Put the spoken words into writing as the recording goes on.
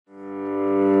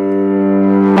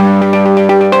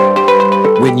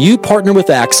When you partner with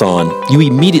Axon, you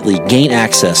immediately gain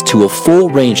access to a full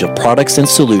range of products and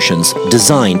solutions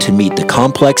designed to meet the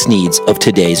complex needs of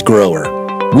today's grower.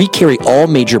 We carry all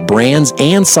major brands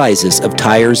and sizes of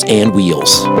tires and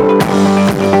wheels.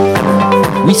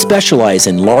 We specialize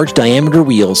in large diameter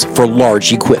wheels for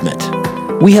large equipment.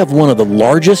 We have one of the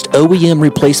largest OEM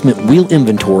replacement wheel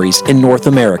inventories in North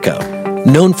America.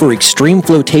 Known for extreme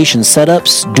flotation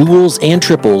setups, duals, and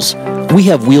triples, we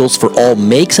have wheels for all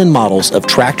makes and models of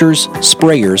tractors,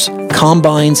 sprayers,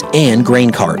 combines, and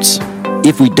grain carts.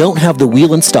 If we don't have the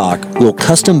wheel in stock, we'll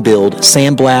custom build,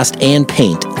 sandblast, and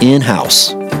paint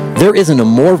in-house. There isn't a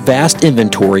more vast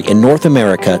inventory in North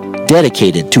America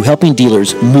dedicated to helping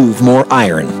dealers move more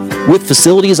iron. With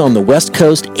facilities on the West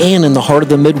Coast and in the heart of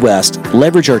the Midwest,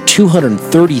 leverage our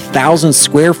 230,000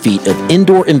 square feet of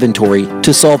indoor inventory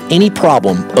to solve any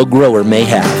problem a grower may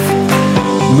have.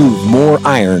 Move more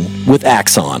iron with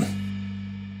Axon.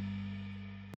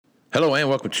 Hello and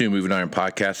welcome to Moving Iron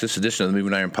Podcast. This edition of the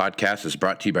Moving Iron Podcast is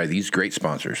brought to you by these great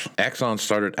sponsors. Axon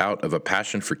started out of a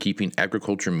passion for keeping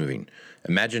agriculture moving.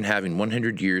 Imagine having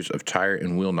 100 years of tire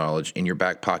and wheel knowledge in your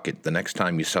back pocket the next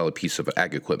time you sell a piece of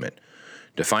ag equipment.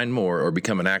 To find more or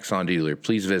become an Axon dealer,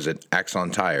 please visit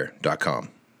axontire.com.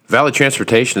 Valley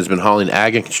Transportation has been hauling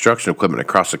ag and construction equipment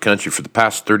across the country for the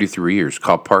past 33 years.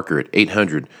 Call Parker at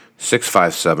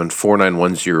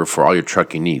 800-657-4910 for all your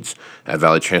trucking needs. At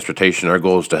Valley Transportation, our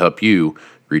goal is to help you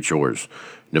reach yours.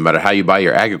 No matter how you buy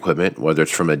your ag equipment, whether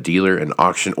it's from a dealer, an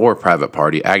auction, or a private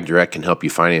party, AgDirect can help you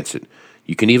finance it.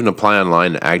 You can even apply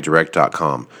online at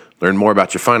agdirect.com. Learn more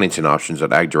about your financing options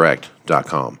at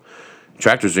agdirect.com.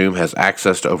 TractorZoom has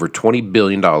access to over $20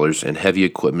 billion in heavy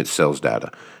equipment sales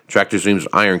data. TractorZoom's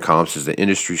Iron Comps is the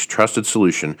industry's trusted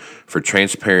solution for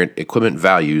transparent equipment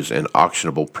values and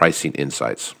auctionable pricing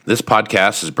insights. This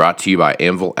podcast is brought to you by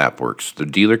Anvil AppWorks. The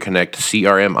Dealer Connect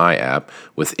CRMI app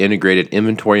with integrated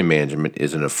inventory management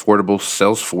is an affordable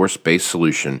Salesforce-based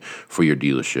solution for your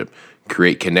dealership.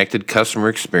 Create connected customer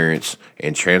experience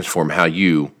and transform how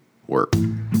you work.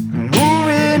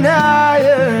 Moving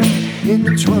iron in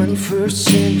the 21st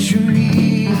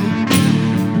century.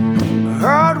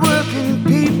 Hard-working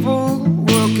people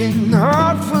working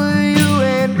hard for you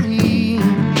and me.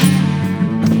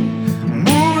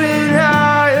 Moving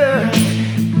iron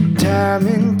time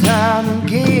and time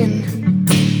again.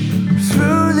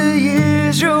 Through the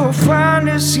years you'll find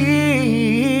us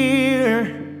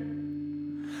here.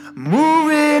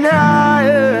 Moving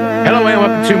iron. Hello and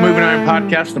welcome to Moving Iron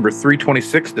Podcast number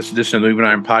 326. This edition of the Moving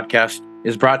Iron Podcast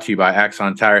is brought to you by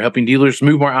Axon Tire, helping dealers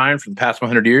move more iron for the past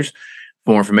 100 years.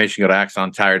 For more information, go to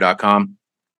axontire.com.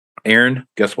 Aaron,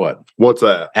 guess what? What's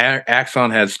that?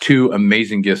 Axon has two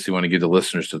amazing gifts they want to give the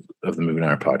listeners of the Moving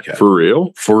Iron Podcast. For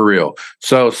real? For real.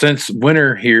 So since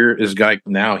winter here is like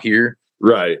now here,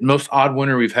 right? Most odd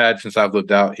winter we've had since I've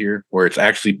lived out here, where it's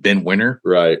actually been winter.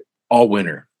 Right. All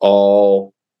winter.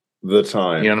 All the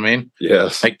time. You know what I mean?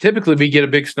 Yes. Like typically we get a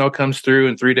big snow comes through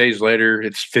and 3 days later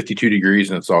it's 52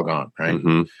 degrees and it's all gone, right?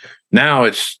 Mm-hmm. Now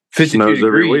it's 52 Snows degrees.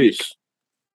 every week.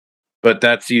 But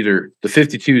that's either the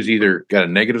 52 is either got a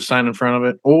negative sign in front of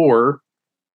it or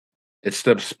it's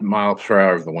steps miles per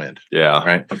hour of the wind. Yeah.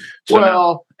 Right. So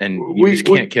well, and you just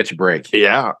can't catch a break.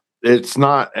 Yeah. It's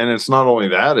not only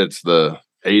that, it's the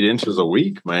 8 inches a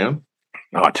week, man.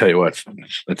 Oh, I'll tell you what,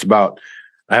 it's about,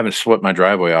 I haven't swept my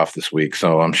driveway off this week,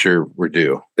 so I'm sure we're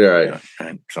due. Yeah. Right.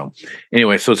 Yeah, so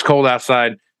anyway, so it's cold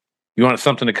outside. You want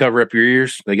something to cover up your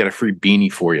ears? They got a free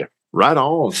beanie for you. Right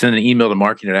on. Send an email to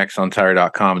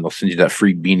marketing@axontire.com and they'll send you that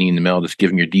free beanie in the mail. Just give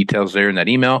them your details there in that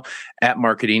email at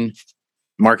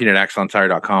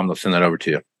marketing@axontire.com. They'll send that over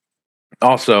to you.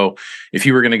 Also, if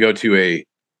you were going to go to a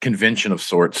convention of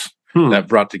sorts that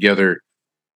brought together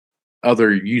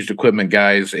other used equipment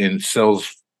guys and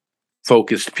sales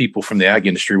focused people from the ag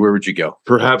industry, where would you go?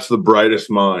 Perhaps the brightest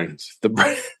minds. The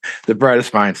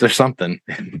brightest minds. There's something.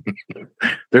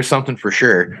 There's something for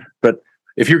sure. But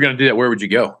if you're going to do that, where would you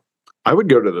go? I would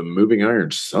go to the Moving Iron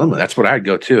Summit. That's what I'd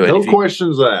go to. No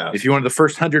questions asked. If you wanted the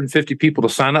first 150 people to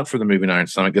sign up for the Moving Iron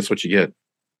Summit, guess what you get?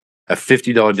 A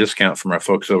 $50 discount from our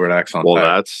folks over at Axon. Well,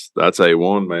 that's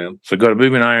A1, man. So go to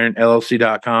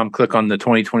movingironllc.com, click on the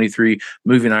 2023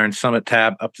 Moving Iron Summit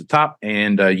tab up the top,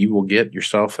 and you will get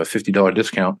yourself a $50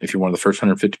 discount if you're one of the first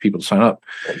 150 people to sign up.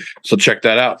 So check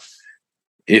that out.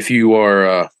 If you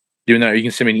are doing that, you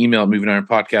can send me an email at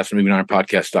movingironpodcast at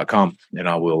movingironpodcast.com, and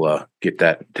I will get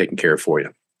that taken care of for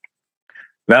you.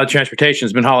 Valley Transportation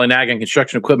has been hauling ag and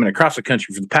construction equipment across the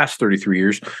country for the past 33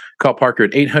 years. Call Parker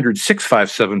at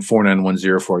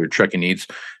 800-657-4910 for your trucking needs.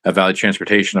 At Valley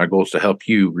Transportation, our goal is to help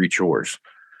you reach yours.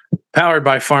 Powered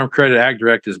by Farm Credit,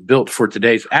 AgDirect is built for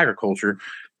today's agriculture.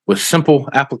 With simple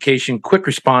application, quick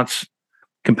response,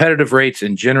 competitive rates,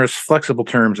 and generous, flexible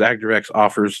terms, AgDirect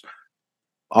offers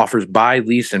buy,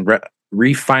 lease, and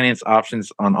refinance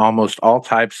options on almost all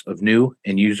types of new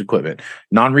and used equipment.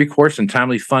 Non-recourse and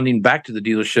timely funding back to the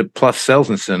dealership, plus sales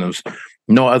incentives.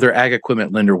 No other ag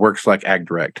equipment lender works like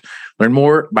AgDirect. Learn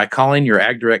more by calling your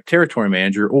AgDirect territory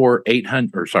manager or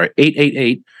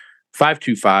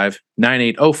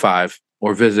 888-525-9805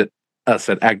 or visit us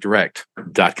at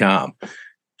agdirect.com.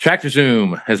 Tractor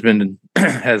Zoom has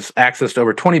accessed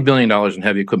over $20 billion in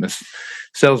heavy equipment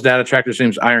sales data. Tractor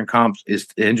Zoom's Iron Comps is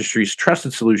the industry's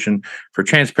trusted solution for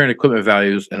transparent equipment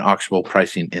values and auctionable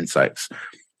pricing insights.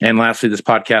 And lastly, this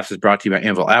podcast is brought to you by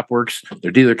Anvil AppWorks.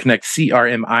 Their Dealer Connect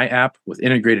CRMI app with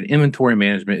integrated inventory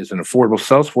management is an affordable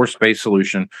Salesforce-based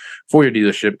solution for your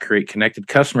dealership. Create connected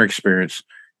customer experience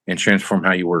and transform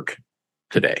how you work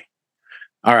today.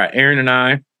 All right, Aaron and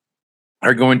I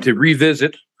are going to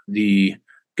revisit the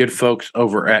good folks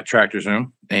over at Tractor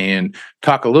Zoom and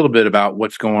talk a little bit about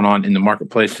what's going on in the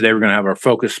marketplace. Today, we're going to have our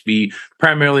focus be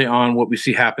primarily on what we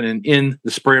see happening in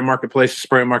the sprayer marketplace. The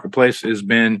sprayer marketplace has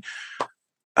been,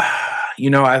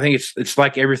 I think it's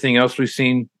like everything else we've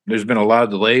seen. There's been a lot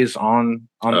of delays on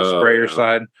the sprayer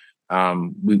side.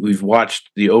 We've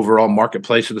watched the overall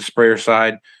marketplace of the sprayer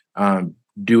side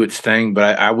do its thing.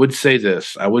 But I would say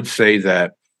this. I would say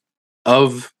that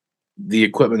of the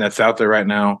equipment that's out there right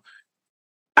now,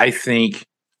 I think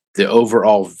the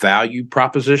overall value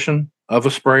proposition of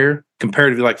a sprayer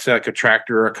compared to like a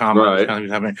tractor or a combine,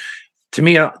 right, to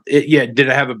me, did it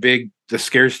have the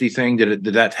scarcity thing? Did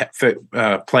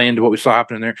that play into what we saw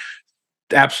happening there?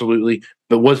 Absolutely.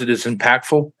 But was it as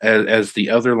impactful as the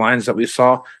other lines that we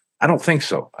saw? I don't think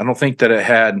so. I don't think that it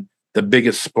had the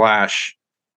biggest splash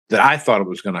that I thought it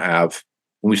was going to have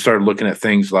when we started looking at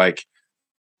things like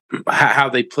how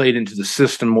they played into the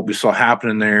system, what we saw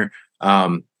happening there.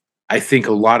 I think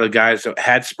a lot of guys that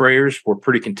had sprayers were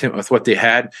pretty content with what they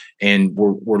had and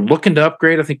were looking to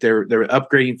upgrade. I think their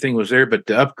upgrading thing was there, but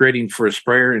the upgrading for a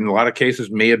sprayer in a lot of cases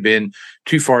may have been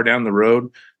too far down the road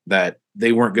that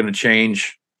they weren't going to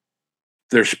change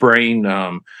their spraying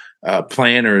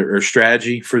plan or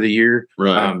strategy for the year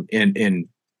in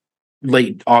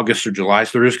late August or July.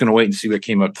 So they're just going to wait and see what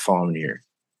came up the following year.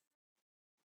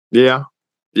 Yeah.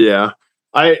 Yeah.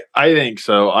 I think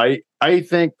so. I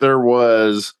think there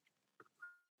wasn't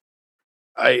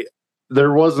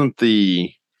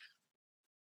the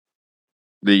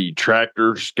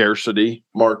tractor scarcity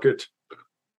market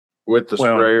with the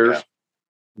sprayers,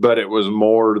 but it was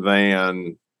more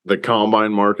than the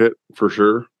combine market for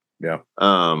sure. Yeah.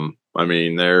 I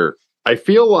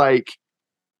feel like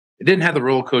it didn't have the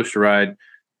roller coaster ride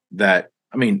that,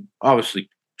 obviously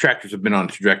tractors have been on a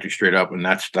trajectory straight up, and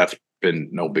that's been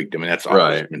no big deal. That's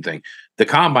always been thing. The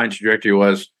combine trajectory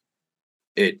was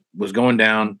going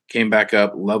down, came back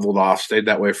up, leveled off, stayed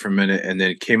that way for a minute, and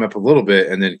then came up a little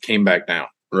bit, and then came back down.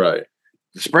 Right.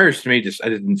 The sprayers to me, I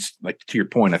didn't like, to your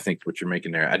point, I think what you're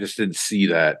making there, I just didn't see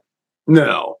that.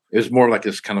 No, it was more like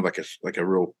this kind of like a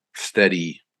real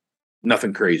steady,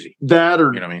 nothing crazy. That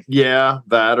or, you know what I mean? Yeah,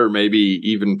 that or maybe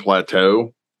even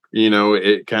plateau,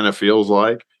 it kind of feels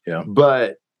like. Yeah.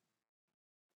 But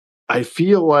I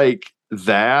feel like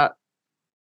the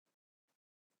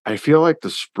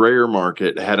sprayer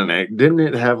market didn't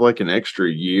it have like an extra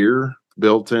year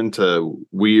built into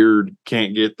weird,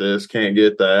 can't get this, can't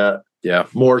get that. Yeah.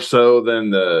 More so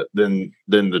than the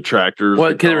tractors.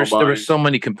 Well, because there were so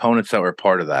many components that were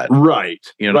part of that. Right.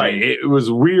 You know, right. I mean? It was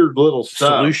weird little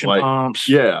stuff. Solution pumps.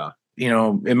 Yeah.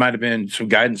 It might have been some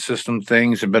guidance system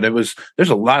things, but there's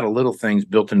a lot of little things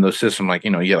built into the system. Like,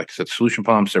 like I said, solution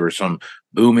pumps, there were some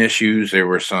boom issues. There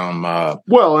were some,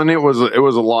 and it was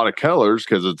a lot of colors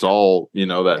because it's all,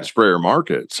 that sprayer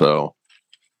market. So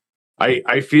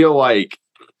I feel like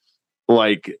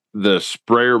the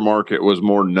sprayer market was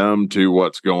more numb to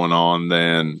what's going on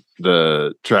than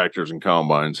the tractors and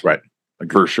combines. Right.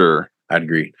 For sure. I'd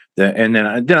agree. And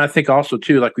then I think also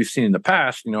too, like we've seen in the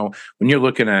past, when you're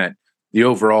looking at the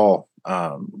overall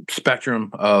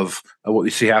spectrum of what we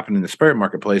see happen in the sprayer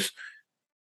marketplace,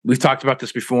 we've talked about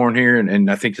this before in here,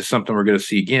 and I think it's something we're going to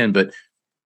see again. But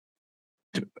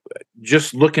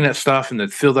just looking at stuff in the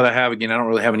field that I have, again, I don't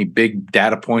really have any big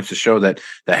data points to show that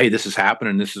hey, this is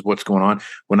happening, this is what's going on.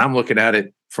 When I'm looking at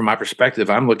it from my perspective,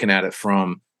 I'm looking at it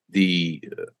from the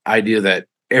idea that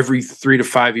every 3 to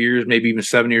 5 years, maybe even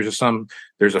 7 years or something,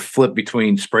 there's a flip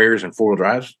between sprayers and four-wheel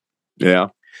drives. Yeah.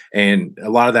 And a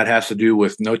lot of that has to do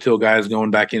with no-till guys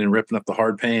going back in and ripping up the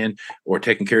hard pan or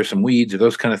taking care of some weeds or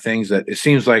those kind of things. That it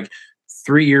seems like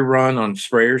 3-year run on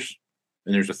sprayers,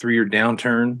 and there's a 3-year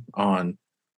downturn on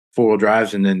 4-wheel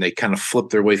drives, and then they kind of flip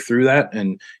their way through that.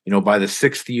 And by the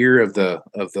 6th year of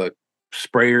the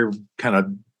sprayer kind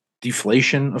of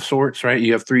deflation of sorts, right?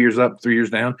 You have 3 years up, 3 years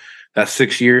down. That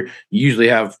 6th year, you usually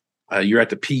have you're at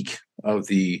the peak of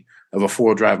a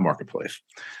 4-wheel drive marketplace.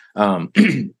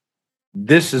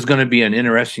 This is going to be an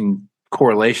interesting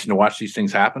correlation to watch these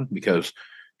things happen, because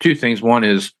two things. One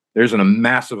is there's a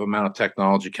massive amount of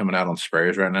technology coming out on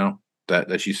sprayers right now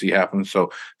that you see happen.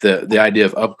 So the idea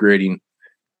of upgrading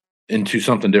into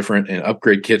something different and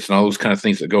upgrade kits and all those kind of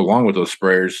things that go along with those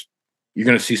sprayers, you're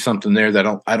going to see something there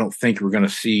that I don't think we're going to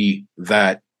see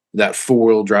that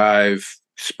 4-wheel drive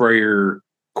sprayer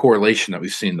correlation that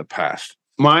we've seen in the past.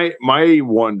 My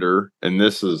wonder, and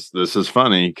this is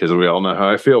funny because we all know how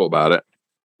I feel about it.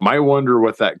 My wonder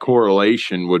what that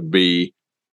correlation would be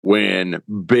when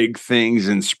big things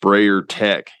in sprayer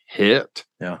tech hit.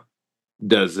 Yeah.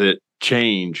 Does it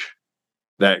change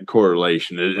that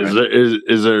correlation?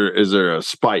 Is there a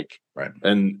spike? Right.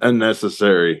 An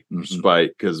unnecessary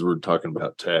spike, because we're talking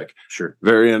about tech. Sure.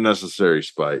 Very unnecessary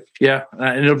spike. Yeah.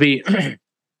 And it'll be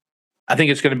I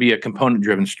think it's going to be a component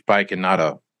driven spike and not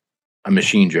a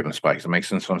machine driven spike. Does that make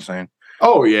sense what I'm saying?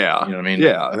 Oh yeah. You know what I mean?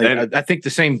 Yeah. I think the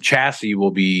same chassis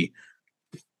will be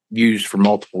used for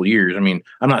multiple years. I mean,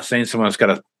 I'm not saying someone's got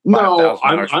a no.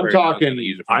 I'm talking.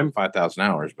 Use it for 5,000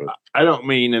 hours, but I don't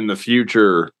mean in the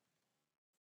future.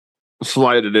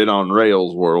 Slided it on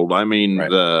rails world. I mean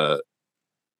the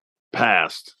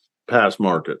past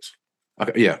markets.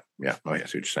 Okay. Yeah. Oh, yeah. I see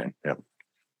what you're saying. Yeah.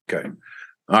 Okay.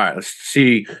 All right. Let's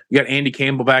see. You got Andy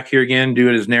Campbell back here again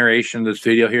doing his narration of this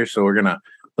video here. So we're gonna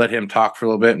let him talk for a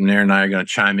little bit, and Aaron and I are gonna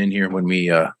chime in here when we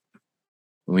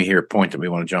hear a point that we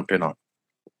want to jump in on.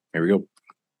 Here we go.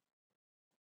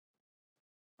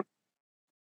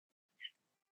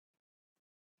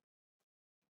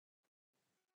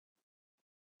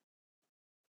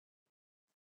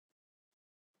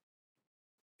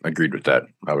 Agreed with that.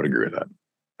 I would agree with that.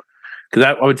 Because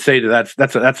I would say that's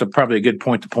probably a good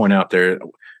point to point out there.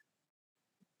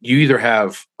 You either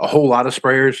have a whole lot of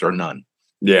sprayers or none.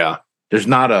 Yeah. There's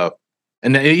not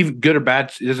and even good or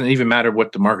bad, it doesn't even matter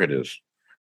what the market is.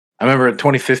 I remember in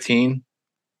 2015,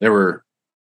 there were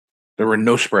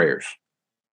no sprayers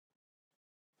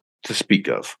to speak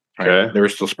of. Right? Okay. There were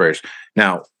still sprayers.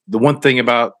 Now, the one thing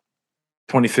about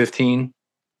 2015, if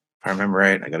I remember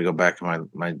right, I got to go back to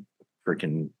my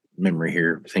freaking memory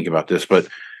here, think about this, but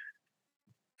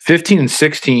 15 and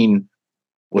 16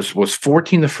 was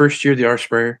 14 the first year of the R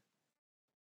sprayer,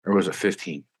 or was it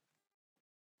 15?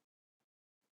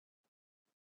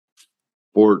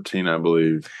 14, I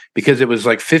believe. Because it was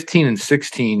like 15 and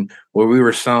 16 where we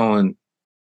were selling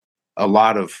a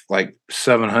lot of like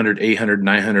 700, 800,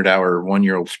 900 hour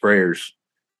 1-year-old sprayers,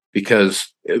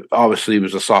 because obviously it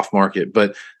was a soft market,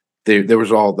 but there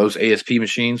was all those ASP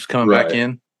machines coming back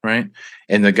in. Right.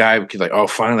 And the guy was like, oh,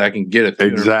 finally I can get a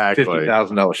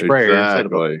 $50,000 sprayer instead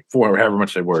of however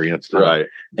much they were, right.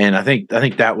 And I think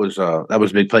that was a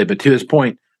big play. But to his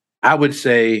point, I would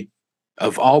say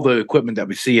of all the equipment that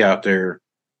we see out there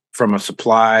from a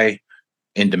supply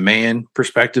and demand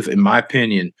perspective, in my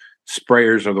opinion,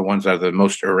 sprayers are the ones that are the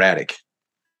most erratic.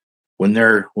 When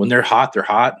they're hot, they're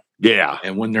hot. Yeah.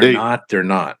 And when they're not, they're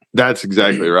not. That's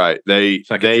exactly right.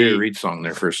 It's like a Jerry Reed song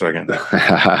there for a second.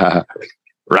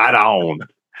 Right on.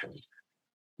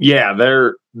 Yeah,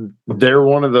 they're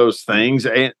one of those things.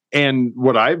 And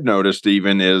what I've noticed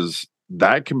even is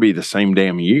that can be the same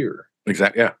damn year.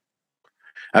 Exactly. Yeah.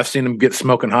 I've seen them get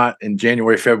smoking hot in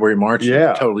January, February, March.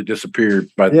 Yeah. And totally disappeared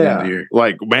by the end of the year.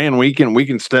 Like, man, we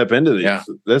can step into these. Yeah.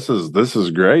 This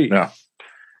is great. Yeah.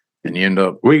 And you end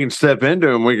up, we can step into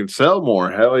them. We can sell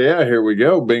more. Hell yeah. Here we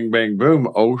go. Bing, bang,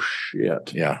 boom. Oh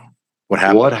shit. Yeah. What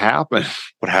happened?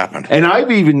 And I've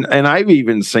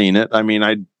even seen it. I mean,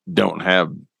 I don't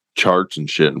have charts and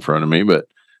shit in front of me, but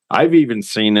I've even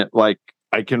seen it. Like,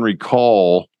 I can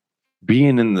recall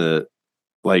being in the,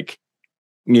 like,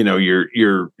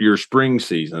 your spring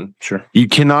season. Sure. You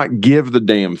cannot give the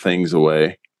damn things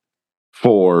away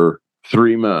for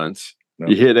 3 months. No.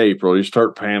 You hit April, you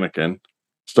start panicking,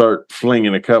 start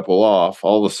flinging a couple off.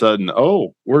 All of a sudden,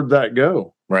 oh, where'd that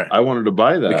go? Right. I wanted to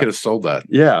buy that. We could have sold that.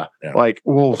 Yeah. Like,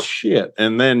 well, shit.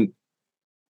 And then,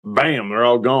 bam, they're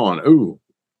all gone. Ooh.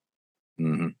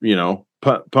 Mm-hmm.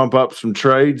 Pump up some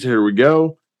trades. Here we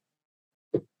go.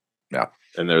 Yeah.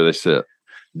 And there they sit.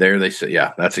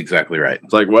 Yeah, that's exactly right.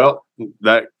 It's like, well,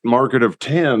 that market of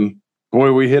 10,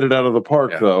 boy, we hit it out of the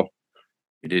park, though.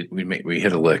 We did. We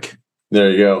hit a lick.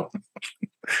 There you go.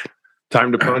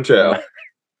 Time to punch out.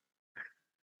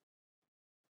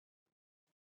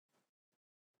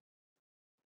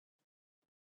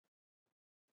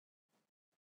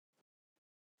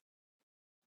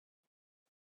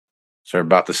 So they're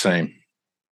about the same,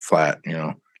 flat.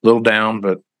 A little down,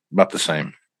 but about the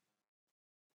same.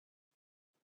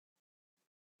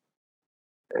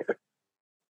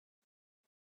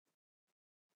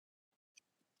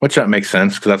 Which that makes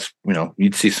sense because that's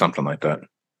you'd see something like that.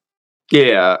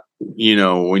 Yeah,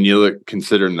 when you look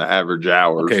considering the average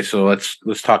hours. Okay, so let's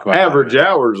talk about average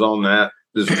hours on that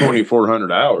is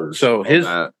 2,400 hours. So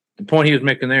the point he was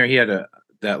making there, he had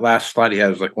that last slide he had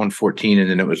was like 114, and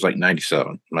then it was like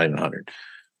 97, not even 100.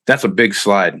 That's a big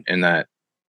slide in that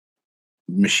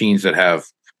machines that have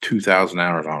 2,000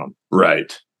 hours on them.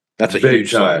 Right. That's a big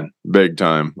huge slide. Big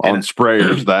time. On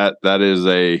sprayers, that is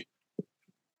a.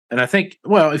 And I think,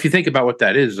 well, if you think about what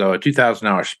that is, though, a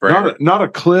 2,000-hour sprayer. Not a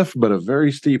cliff, but a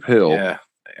very steep hill. Yeah.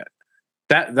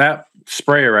 That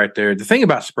sprayer right there. The thing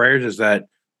about sprayers is that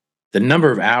the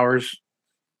number of hours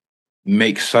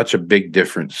makes such a big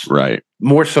difference. Right.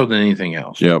 More so than anything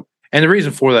else. Yep. And the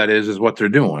reason for that is what they're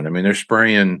doing. I mean, they're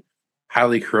spraying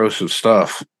highly corrosive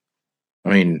stuff. I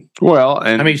mean, well,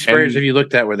 and how many sprayers have you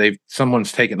looked at where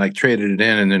someone's taken, like, traded it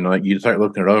in, and then like you start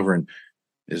looking it over, and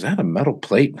is that a metal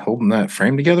plate holding that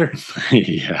frame together?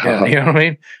 Yeah, you know what I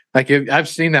mean. Like I've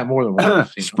seen that more than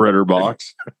once. Spreader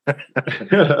box, but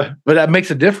that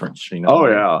makes a difference. Oh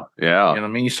yeah. You know what I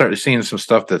mean. You start seeing some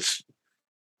stuff that's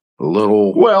a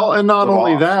little well, and not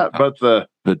only off. that, but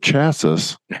the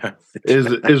chassis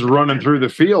is running through the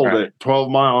field at 12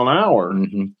 mile an hour,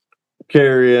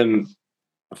 carrying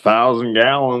 1,000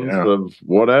 gallons of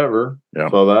whatever. Yeah.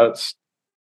 So that's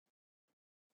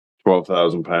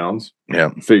 12,000 pounds. Yeah.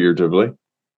 Figuratively.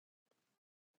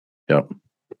 Yep.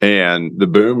 And the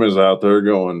boom is out there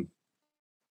going,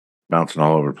 bouncing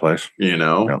all over the place.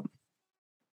 Yep.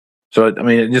 So I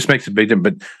mean, it just makes a big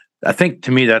difference. But I think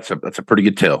to me that's a pretty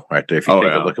good tell right there. If you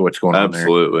take a look at what's going on there.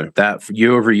 Absolutely. That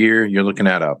year over year, you're looking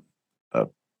at a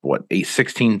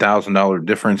 $16,000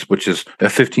 difference, which is a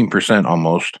 15%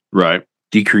 almost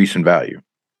decrease in value.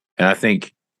 And I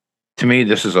think to me,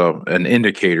 this is an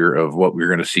indicator of what we're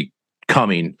going to see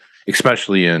coming,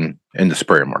 especially in the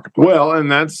sprayer market. Well,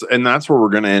 and that's where we're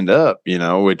going to end up,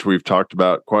 which we've talked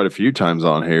about quite a few times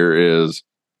on here, is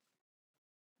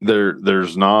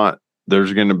there's going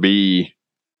to be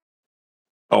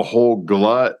a whole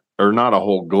glut, or not a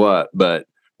whole glut, but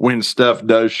when stuff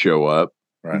does show up,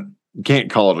 right? You can't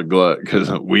call it a glut because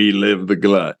we live the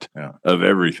glut of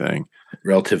everything,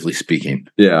 relatively speaking.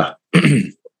 Yeah.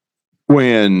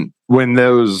 When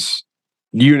those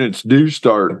units do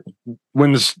start,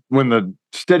 when the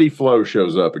steady flow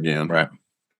shows up again, right?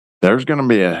 There's going to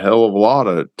be a hell of a lot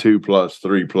of 2+,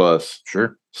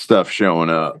 3+ stuff showing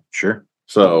up. Sure.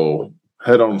 So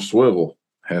head on a swivel.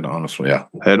 Head on a swivel. Yeah.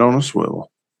 Head on a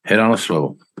swivel. Head on a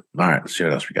swivel. All right. Let's see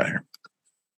what else we got here.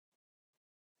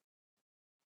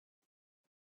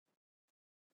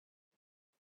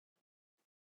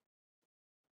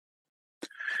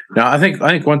 Now, I think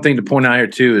one thing to point out here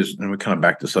too is, and we kind of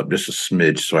back this up just a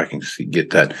smidge so I can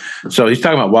get that. So he's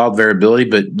talking about wild variability,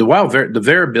 but the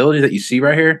variability that you see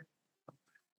right here,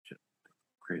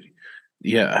 crazy.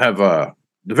 Yeah, I have the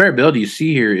variability you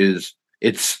see here is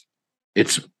it's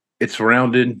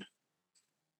rounded.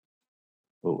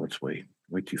 Oh, it's way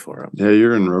too far up. Yeah,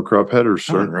 you're in row crop headers,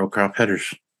 sir. Row crop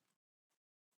headers.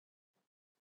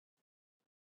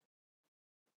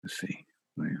 Let's see.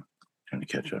 Oh, yeah. Trying to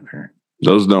catch up here.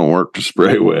 Those don't work to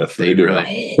spray with. They do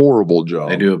a horrible job.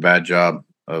 They do a bad job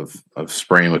of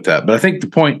spraying with that. But I think the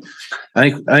point,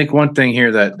 I think one thing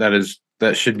here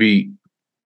that should be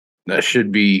that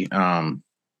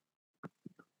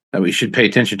we should pay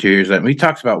attention to here is that when he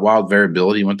talks about wild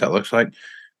variability and what that looks like,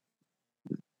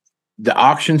 the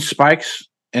auction spikes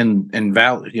and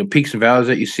peaks and valleys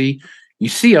that you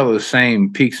see all the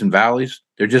same peaks and valleys.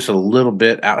 They're just a little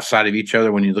bit outside of each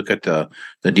other when you look at the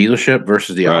dealership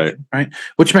versus the auction, right?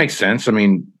 Which makes sense. I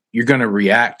mean, you're going to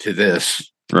react to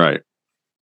this, right?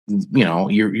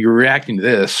 You're reacting to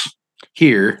this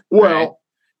here, well, right?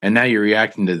 And now you're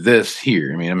reacting to this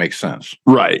here. I mean, it makes sense,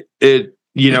 right? It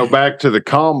back to the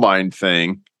combine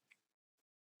thing.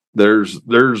 There's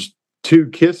 2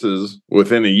 kisses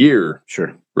within a year,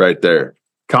 sure, right there.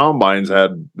 Combines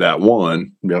had that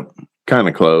one, kind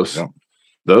of close. Yep.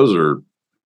 Those are.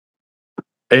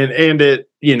 And it,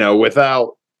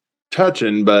 without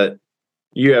touching, but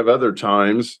you have other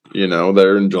times,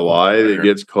 there in July it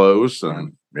gets close,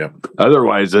 and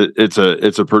otherwise it's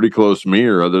a pretty close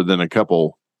mirror, other than a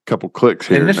couple clicks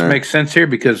here. And this makes sense here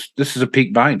because this is a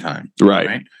peak buying time,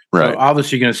 right? So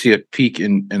obviously you're going to see a peak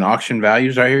in auction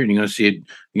values right here, and you're going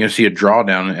to see a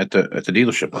drawdown at the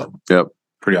dealership level. Yep,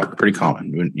 pretty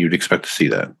common. You'd expect to see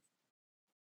that.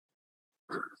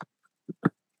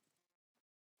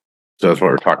 So that's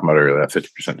what we're talking about earlier, that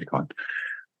 50% decline.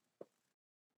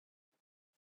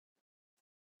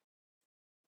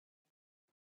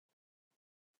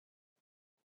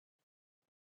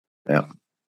 Yeah.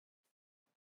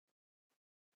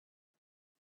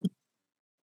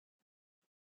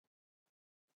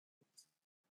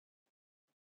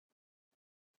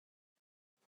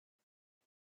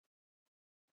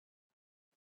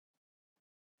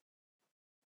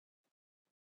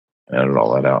 Added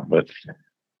all that out, but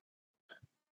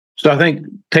so I think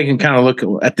taking kind of look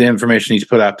at the information he's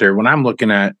put out there. When I'm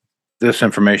looking at this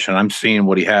information, I'm seeing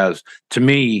what he has. To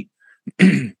me,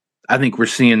 I think we're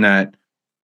seeing that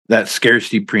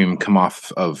scarcity premium come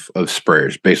off of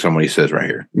sprayers based on what he says right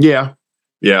here. Yeah.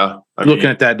 Looking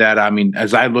at that data, I mean,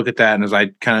 as I look at that and as I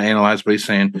kind of analyze what he's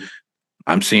saying,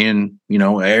 I'm seeing,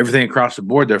 everything across the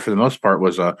board there for the most part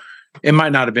was it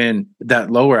might not have been that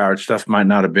lower hour stuff might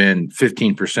not have been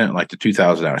 15% like the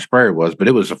 2,000 hour sprayer was, but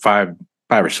it was a 5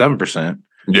 or 7%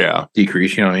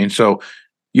 decrease. You know what I mean? So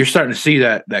you're starting to see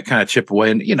that kind of chip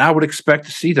away. And, I would expect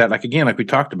to see that, like we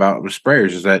talked about with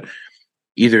sprayers, is that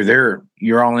either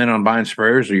you're all in on buying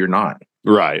sprayers or you're not.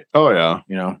 Right. Oh yeah.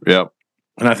 Yep.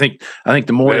 And I think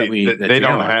the more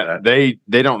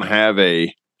they don't have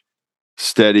a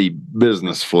steady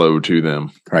business flow to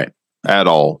them. Right. At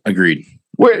all. Agreed.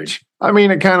 Which, I mean,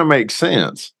 it kind of makes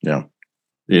sense. Yeah.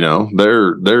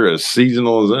 They're as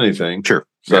seasonal as anything. Sure.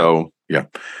 So yeah.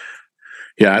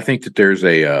 I think that there's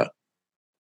I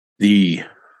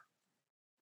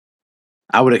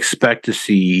would expect to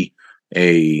see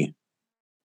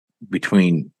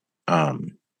between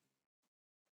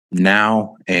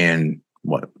now and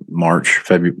March,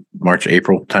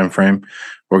 April timeframe,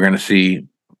 we're going to see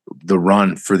the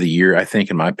run for the year, I think,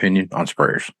 in my opinion, on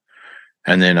sprayers.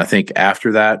 And then I think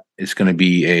after that, it's going to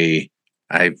be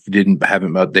I haven't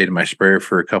updated my sprayer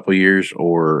for a couple of years,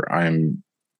 or I'm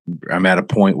at a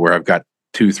point where I've got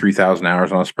 2,000-3,000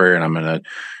 hours on a sprayer, and I'm going to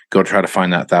go try to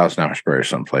find that 1,000-hour sprayer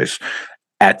someplace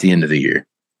at the end of the year.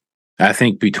 I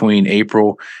think between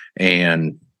April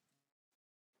and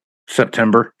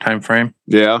September timeframe,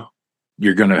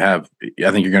 you're going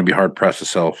to be hard pressed to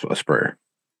sell a sprayer.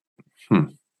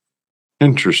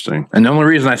 Interesting. And the only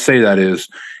reason I say that is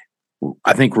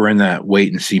I think we're in that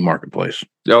wait and see marketplace.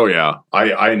 Oh yeah,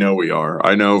 I know we are.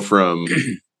 I know from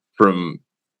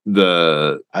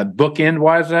the bookend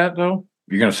wise that though,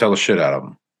 you're going to sell the shit out of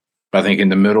them. But I think in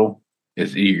the middle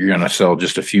you're going to sell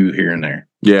just a few here and there.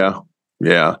 Yeah.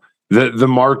 The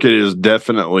market is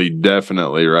definitely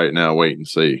right now wait and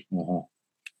see. Mm-hmm.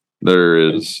 There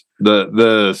is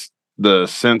the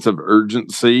sense of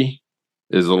urgency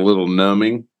is a little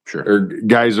numbing. Sure. Or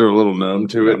guys are a little numb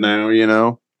to it now,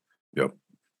 Yep.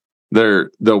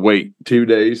 They'll wait 2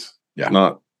 days,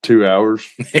 not 2 hours.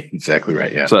 Exactly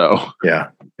right. Yeah. So yeah.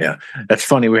 That's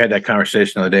funny. We had that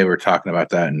conversation the other day. We were talking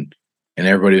about that, and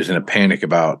everybody was in a panic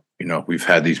about, we've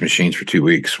had these machines for 2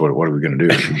 weeks. What are we going to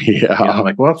do? Yeah. I'm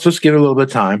like, well, let's just give it a little bit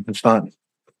of time. It's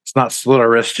not slit our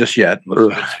wrists just yet.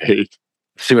 Right.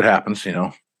 See what happens. You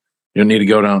don't need to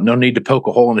go down. No need to poke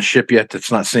a hole in the ship yet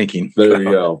that's not sinking. There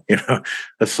you go.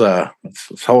 Let's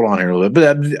hold on here a little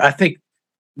bit. But I think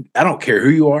I don't care who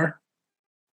you are.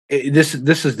 This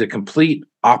is the complete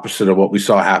opposite of what we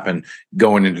saw happen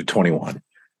going into 21.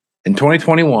 In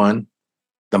 2021,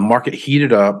 the market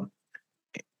heated up,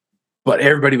 but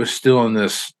everybody was still in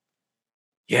this.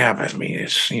 Yeah, but I mean,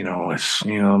 it's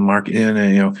market in,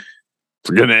 and it's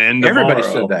going to end. Everybody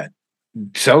tomorrow. said that.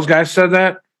 Sales guys said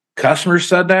that. Customers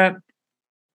said that.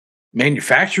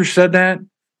 Manufacturers said that.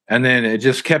 And then it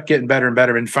just kept getting better and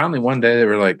better. And finally, one day they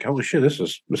were like, "Holy shit, this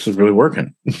is really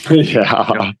working."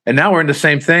 Yeah. And now we're in the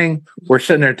same thing. We're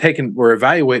sitting there we're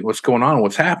evaluating what's going on,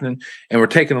 what's happening, and we're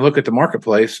taking a look at the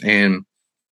marketplace. And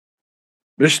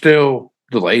there's still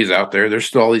delays out there. There's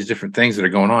still all these different things that are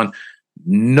going on.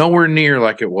 Nowhere near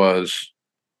like it was.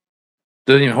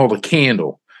 Doesn't even hold a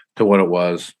candle to what it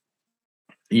was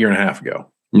a year and a half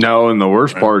ago. No, and the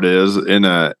worst part is in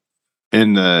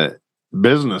the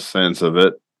business sense of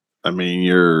it. I mean,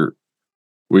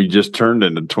 we just turned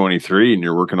into 23 and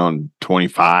you're working on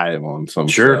 25 on some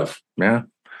stuff. Yeah.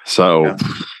 So,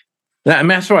 I mean,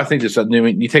 that's why I think this. I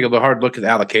mean, you take a hard look at the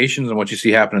allocations and what you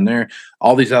see happening there.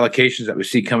 All these allocations that we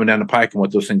see coming down the pike and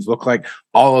what those things look like.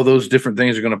 All of those different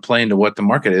things are going to play into what the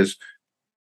market is.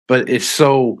 But it's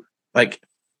so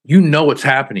what's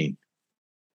happening.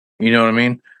 You know what I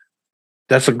mean?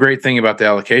 That's a great thing about the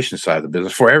allocation side of the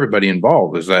business for everybody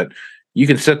involved is that you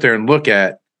can sit there and look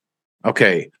at,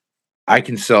 okay, I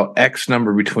can sell X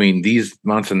number between these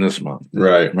months and this month.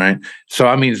 Right. So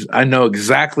I know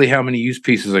exactly how many used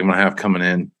pieces I'm going to have coming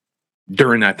in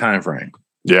during that time frame.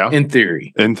 Yeah. In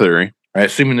theory. right?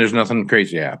 Assuming there's nothing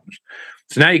crazy happens.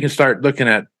 So now you can start looking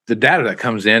at the data that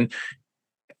comes in,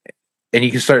 and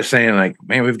you can start saying, like,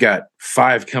 man, we've got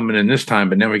 5 coming in this time,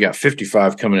 but now we got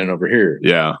 55 coming in over here.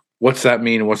 Yeah. What's that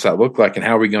mean? What's that look like? And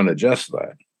how are we going to adjust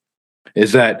that?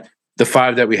 Is that the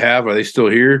 5 that we have, are they still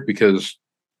here because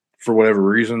for whatever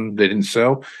reason they didn't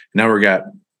sell? Now we got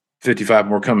 55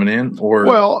 more coming in, or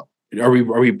are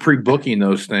we pre-booking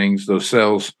those things, those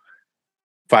sales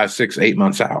 5, 6, 8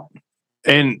 months out?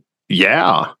 And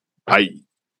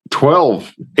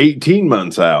 12, 18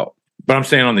 months out. But I'm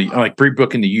saying on the like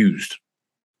pre-booking the used,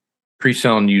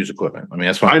 pre-selling used equipment. I mean,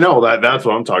 that's what I know that's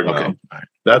what I'm talking about. Right.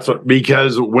 That's what,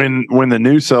 because when the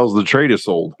new sells, the trade is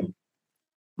sold.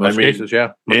 Most cases,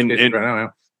 yeah. In right now,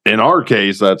 yeah. In our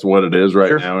case, that's what it is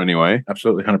right now anyway.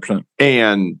 Absolutely, 100%.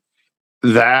 And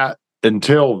that,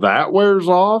 until that wears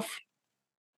off,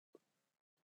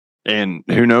 and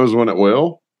who knows when it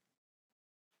will.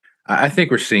 I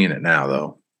think we're seeing it now,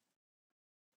 though.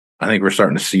 I think we're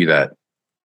starting to see that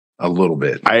a little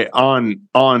bit.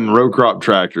 On row crop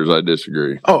tractors, I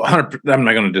disagree. Oh, 100%. I'm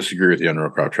not going to disagree with you on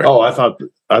row crop tractors. Oh,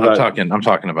 I'm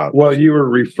talking about. Well, you were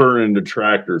referring to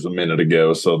tractors a minute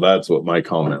ago, so that's what my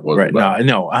comment was. Right. About.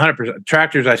 No, 100%.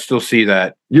 Tractors, I still see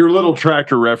that. Your little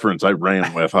tractor reference I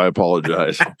ran with. I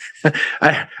apologize.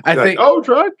 I think.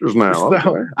 Tractors now. So,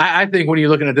 okay. I think when you're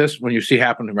looking at this, when you see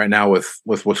happening right now with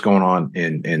what's going on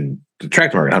in the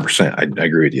tractor market, 100%. I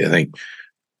agree with you. I think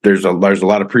there's a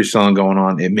lot of pre-selling going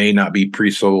on. It may not be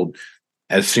pre-sold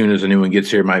as soon as a new one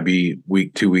gets here. It might be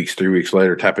week, 2 weeks, 3 weeks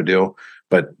later type of deal,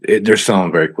 but they're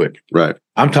selling very quick. Right.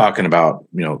 I'm talking about,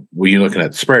 when you're looking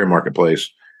at the sprayer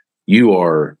marketplace,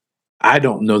 I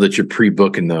don't know that you're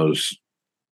pre-booking those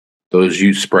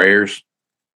used sprayers.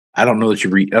 I don't know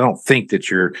that I don't think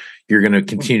that you're going to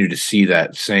continue to see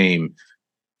that same,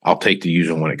 I'll take the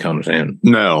used one when it comes in.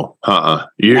 No,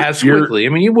 as quickly. I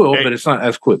mean, you will, but it's not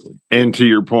as quickly. And to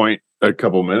your point a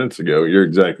couple minutes ago, you're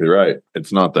exactly right.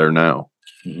 It's not there now.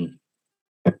 Mm-hmm.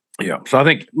 Yeah. So I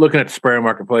think looking at the sprayer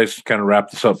marketplace, kind of wrap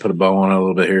this up, put a bow on it a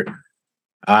little bit here.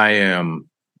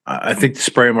 I think the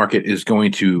sprayer market is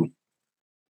going to.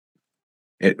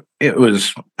 I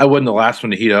wasn't the last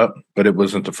one to heat up, but it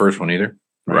wasn't the first one either.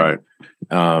 Right.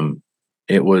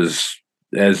 It was.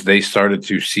 As they started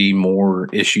to see more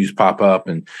issues pop up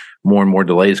and more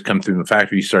delays come through in the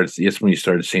factory, it's when you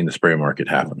started seeing the spray market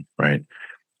happen, right?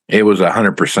 It was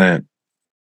 100%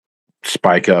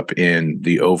 spike up in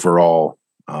the overall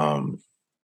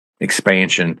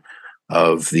expansion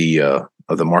of the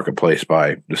marketplace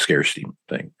by the scarcity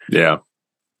thing. Yeah.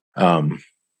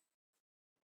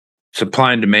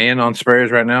 Supply and demand on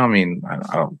sprayers right now. I mean,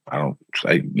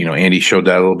 Andy showed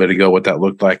that a little bit ago, what that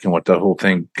looked like and what the whole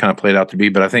thing kind of played out to be.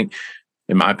 But I think,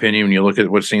 in my opinion, when you look at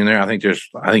what's seen there, I don't think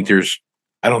there's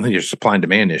a supply and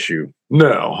demand issue.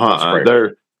 No,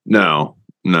 no,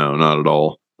 not at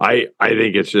all. I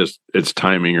think it's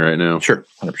timing right now. Sure.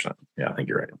 100%. Yeah, I think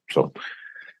you're right. So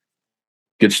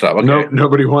good stuff. Okay. No,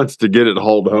 nobody wants to get it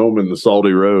hauled home in the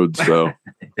salty roads. So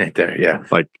there, yeah.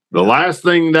 Like the last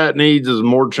thing that needs is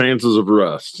more chances of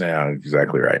rust. Yeah,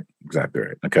 exactly right. Exactly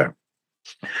right. Okay.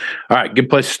 All right. Good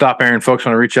place to stop, Aaron. Folks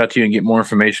want to reach out to you and get more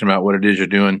information about what it is you're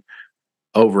doing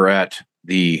over at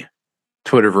the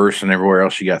Twitterverse and everywhere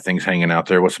else you got things hanging out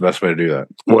there. What's the best way to do that?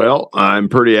 Well, I'm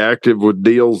pretty active with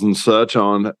deals and such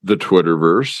on the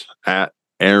Twitterverse at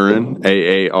Aaron,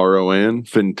 Aaron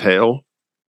Fintel.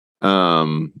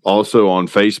 Also on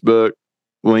Facebook,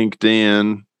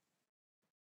 LinkedIn,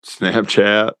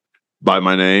 Snapchat, by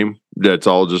my name. That's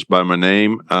all just by my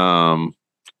name.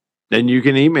 Then you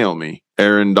can email me,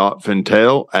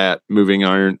 aaron.fintel at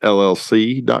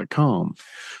movingironllc.com.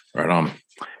 Right on.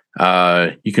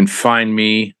 You can find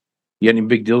me. You got any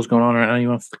big deals going on right now? You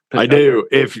want to I do.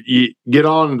 If you get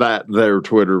on that their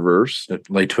Twitterverse.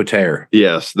 Like Twitter.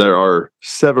 Yes, there are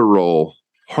several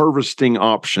harvesting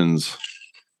options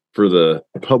for the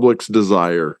public's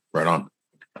desire. Right on.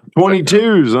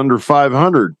 22s under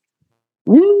 500.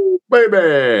 Woo,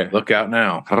 baby. Look out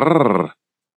now.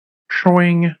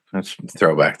 Swing. That's a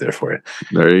throwback there for you.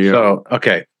 There you go. So,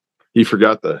 okay. You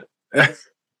forgot the.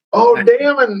 Oh,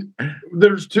 damn. And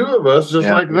there's two of us just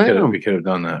like them. We could have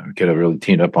done that. We could have really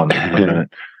teamed up on that for a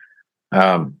minute.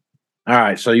 All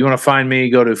right. So you want to find me,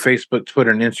 go to Facebook,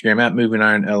 Twitter, and Instagram at Moving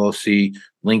Iron LLC,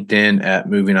 LinkedIn at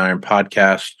Moving Iron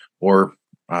Podcast, or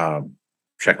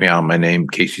check me out on my name,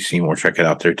 Casey Seymour. Check it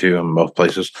out there too. I'm in both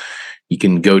places. You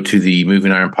can go to the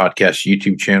Moving Iron Podcast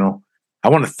YouTube channel. I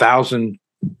want 1,000.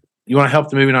 You want to help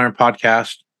the Moving Iron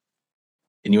Podcast,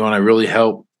 and you want to really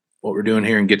help what we're doing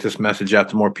here and get this message out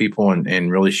to more people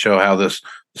and really show how this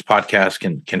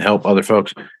podcast can help other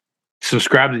folks.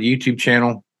 Subscribe to the YouTube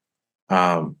channel.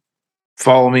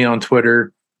 follow me on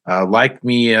Twitter. Like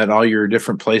me at all your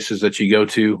different places that you go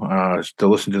to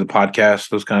listen to the podcast,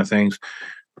 those kind of things.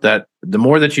 That the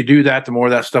more that you do that, the more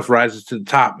that stuff rises to the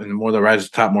top, and the more that rises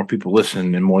to the top, more people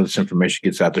listen, and more this information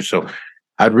gets out there. So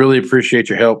I'd really appreciate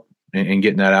your help in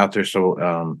getting that out there.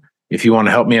 So if you want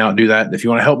to help me out, do that. If you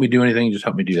want to help me do anything, just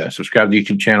help me do that. Subscribe to the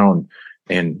YouTube channel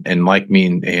and like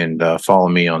me and follow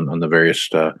me on the various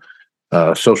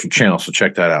social channels. So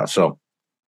check that out. So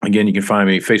again, you can find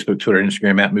me Facebook, Twitter,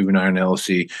 Instagram at Moving Iron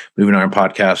LLC, Moving Iron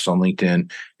Podcasts on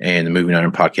LinkedIn, and the Moving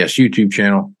Iron Podcast YouTube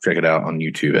channel. Check it out on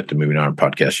YouTube at the Moving Iron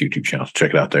Podcast YouTube channel. So check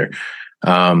it out there.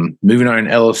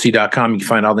 MovingIronLLC.com. You can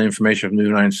find all the information of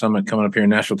Moving Iron Summit coming up here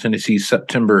in Nashville, Tennessee,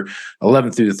 September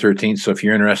 11th through the 13th. So if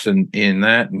you're interested in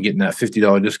that and getting that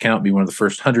 $50 discount, be one of the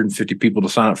first 150 people to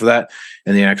sign up for that.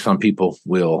 And the Axon people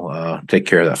will take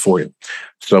care of that for you.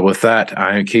 So with that,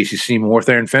 I am Casey Seymour,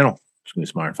 there in Fennel.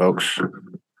 Squeeze my iron, folks.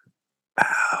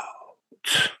 Out.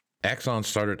 Axon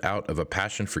started out of a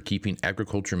passion for keeping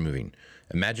agriculture moving.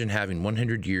 Imagine having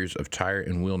 100 years of tire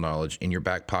and wheel knowledge in your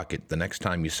back pocket the next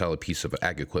time you sell a piece of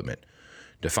ag equipment.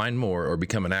 To find more or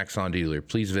become an Axon dealer,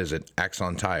 please visit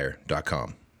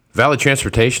axontire.com. Valley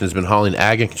Transportation has been hauling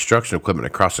ag and construction equipment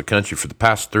across the country for the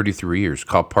past 33 years.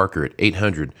 Call Parker at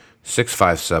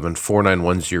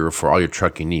 800-657-4910 for all your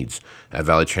trucking needs. At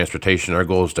Valley Transportation, our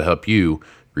goal is to help you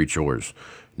reach yours.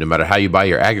 No matter how you buy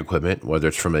your ag equipment, whether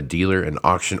it's from a dealer, an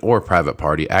auction, or a private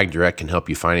party, AgDirect can help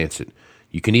you finance it.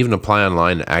 You can even apply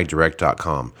online at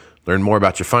agdirect.com. Learn more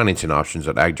about your financing options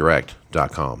at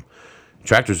agdirect.com.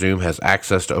 TractorZoom has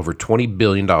access to over $20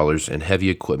 billion in heavy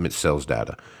equipment sales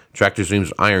data.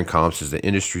 TractorZoom's Iron Comps is the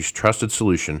industry's trusted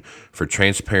solution for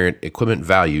transparent equipment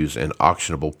values and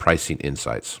auctionable pricing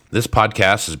insights. This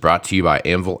podcast is brought to you by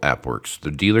Anvil AppWorks.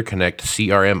 The Dealer Connect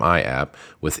CRMI app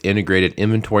with integrated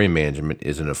inventory management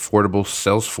is an affordable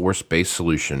Salesforce-based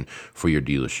solution for your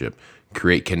dealership.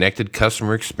 Create connected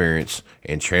customer experience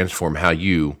and transform how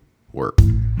you work.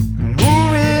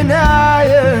 Moving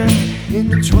higher in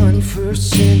the 21st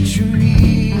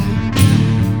century.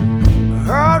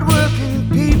 Hard-working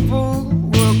people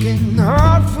working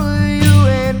hard for you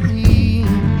and me.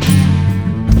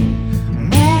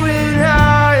 Moving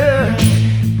higher,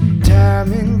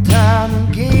 time and time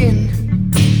again.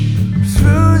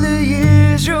 Through the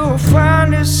years you'll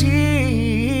find us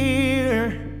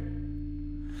here.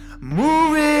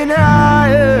 Moving